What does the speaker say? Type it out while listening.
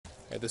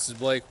Hey, this is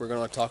Blake. We're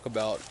going to talk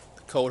about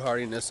the cold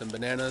hardiness in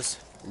bananas,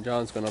 and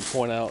John's going to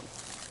point out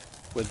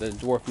with the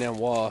Dwarf Nam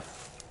Wah.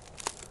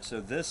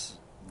 So this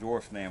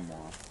Dwarf Nam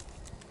Wah,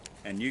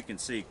 and you can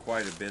see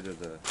quite a bit of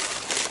the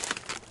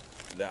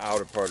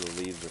outer part of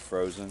the leaves are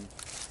frozen,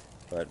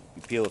 but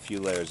you peel a few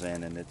layers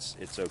in and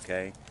it's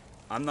okay.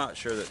 I'm not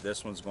sure that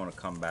this one's going to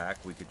come back.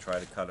 We could try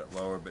to cut it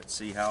lower, but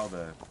see how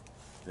the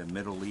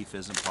middle leaf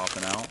isn't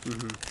popping out?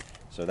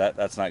 So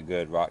that's not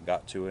good. Rot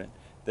got to it.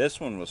 This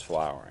one was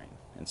flowering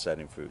and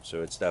setting fruit,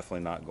 so it's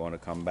definitely not going to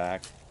come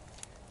back.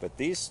 But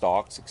these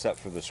stalks, except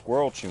for the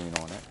squirrel chewing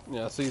on it,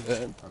 yeah, I see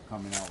that, are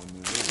coming out with new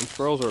leaves. And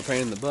squirrels are a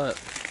pain in the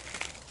butt.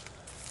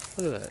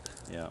 Look at that.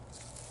 Yeah.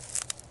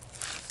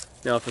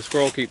 Now, if the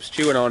squirrel keeps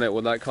chewing on it,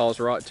 will that cause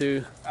rot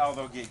too? Oh,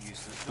 they'll get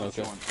used to it. They'll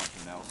Okay. chew on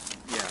something else.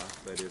 Yeah,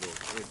 but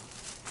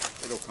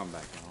it'll come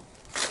back out.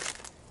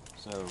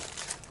 So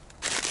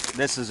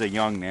this is a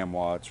young Nam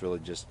Wah. It's really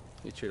just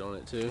Chewed on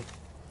it too.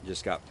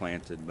 Just got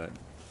planted, but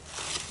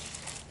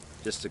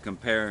just to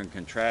compare and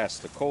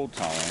contrast the cold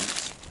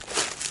tolerance,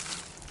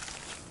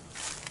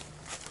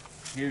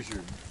 here's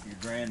your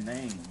grand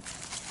nain.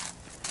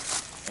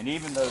 And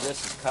even though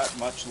this is cut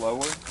much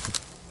lower,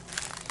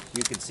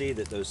 you can see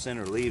that those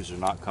center leaves are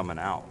not coming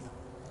out.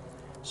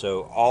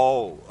 So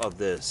all of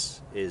this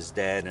is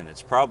dead, and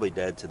it's probably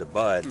dead to the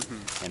bud,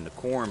 and the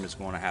corm is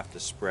going to have to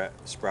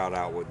sprout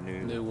out with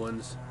new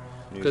ones.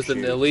 Because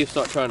the leaf's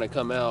not trying to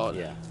come out.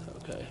 Yeah.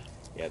 Okay.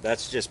 Yeah,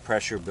 that's just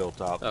pressure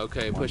built up.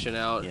 Okay, pushing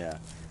out. Yeah.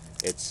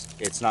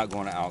 It's not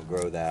going to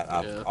outgrow that.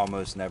 I've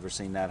almost never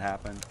seen that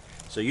happen.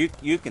 So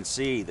you can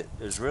see that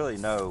there's really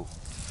no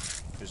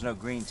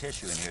green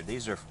tissue in here.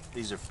 These are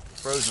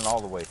frozen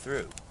all the way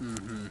through.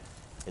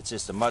 It's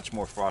just a much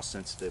more frost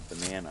sensitive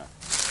banana.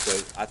 So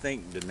I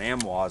think the Nam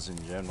Wahs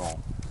in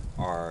general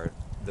are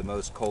the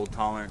most cold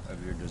tolerant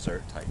of your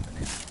dessert type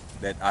banana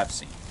that I've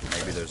seen.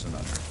 Maybe there's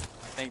another.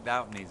 I think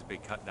that one needs to be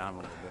cut down a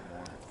little bit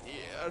more.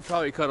 Yeah, I'd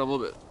probably cut a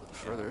little bit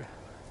further.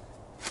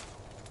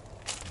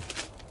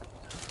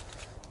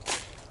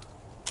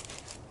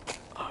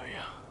 Oh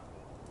yeah.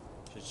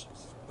 Just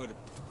put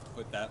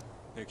that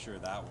picture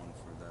of that one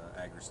for the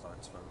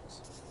AgriStarts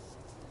folks.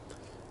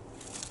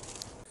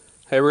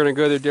 Hey, we're going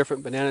to go through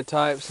different banana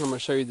types, and I'm going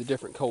to show you the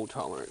different cold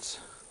tolerance.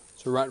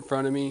 So right in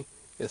front of me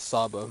is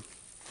Saba. You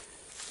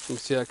can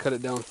see I cut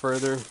it down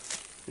further,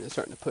 and it's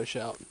starting to push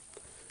out.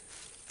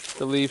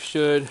 The leaf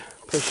should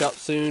push out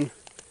soon.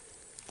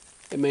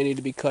 It may need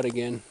to be cut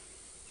again.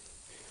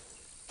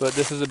 But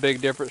this is a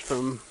big difference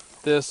from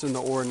this and the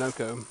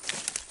Orinoco.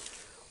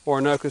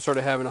 Orinoco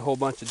started having a whole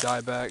bunch of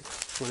dieback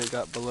when it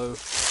got below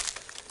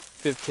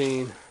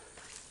 15.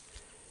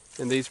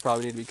 And these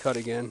probably need to be cut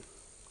again.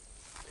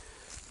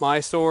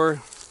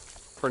 Mysore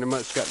pretty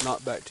much got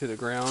knocked back to the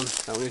ground.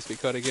 That one needs to be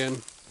cut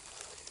again.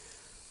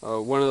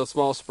 One of the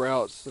small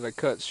sprouts that I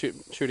cut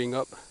shooting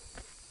up.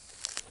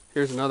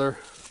 Here's another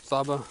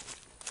Saba.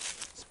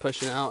 It's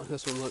pushing out.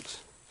 This one looks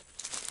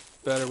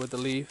better with the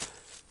leaf.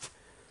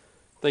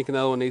 I think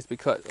another one needs to be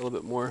cut a little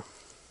bit more.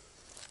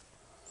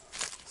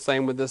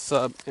 Same with this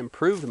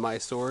improved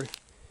Mysore.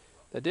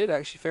 That did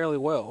actually fairly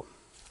well.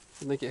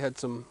 I think it had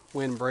some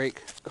wind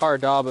break.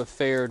 Cardaba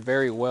fared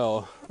very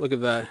well. Look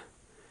at that.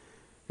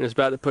 And it's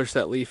about to push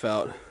that leaf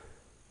out.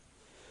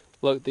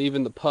 Look,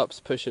 even the pup's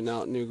pushing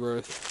out new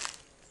growth.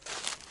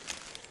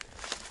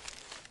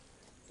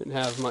 Didn't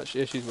have much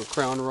issues with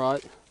crown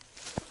rot.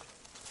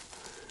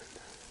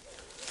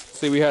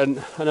 See, we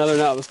had another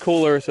knot that was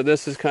cooler, so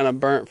this is kind of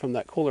burnt from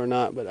that cooler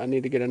knot, but I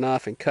need to get a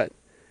knife and cut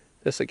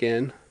this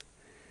again.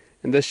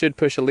 And this should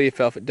push a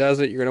leaf out. If it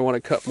doesn't, you're going to want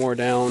to cut more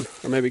down,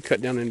 or maybe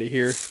cut down into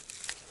here.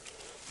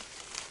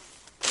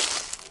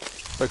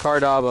 So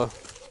Cardaba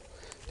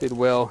did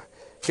well.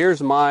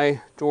 Here's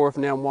my Dwarf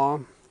Nam Wah.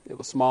 It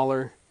was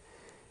smaller,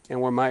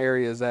 and where my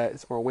area is at,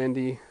 it's more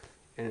windy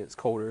and it's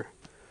colder.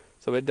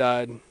 So it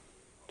died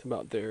to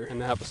about there.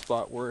 And I have a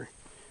spot where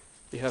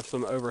you have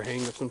some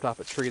overhang of some type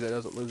of tree that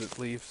doesn't lose its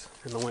leaves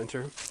in the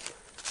winter.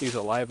 Use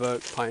a live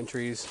oak, pine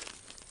trees.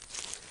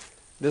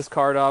 This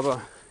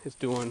Cardaba is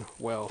doing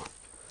well.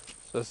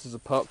 So this is a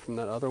pup from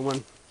that other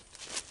one.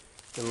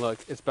 And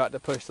look, it's about to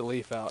push the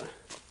leaf out.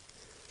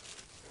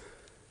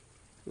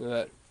 Look at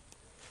that.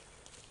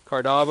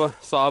 Cardaba,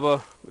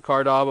 Saba, the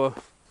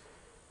Cardaba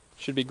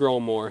should be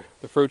growing more.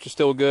 The fruits are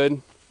still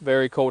good,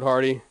 very cold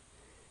hardy,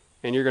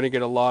 and you're going to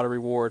get a lot of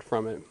reward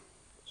from it.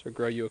 So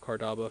grow you a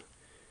Cardaba.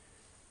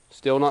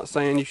 Still not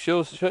saying you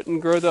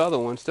shouldn't grow the other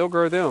one. Still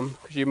grow them,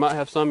 because you might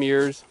have some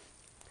years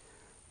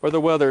where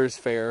the weather is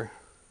fair.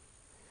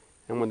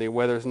 And when the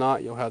weather's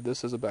not, you'll have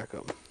this as a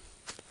backup.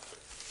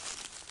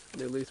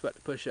 New leaf's about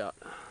to push out.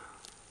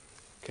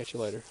 Catch you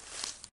later.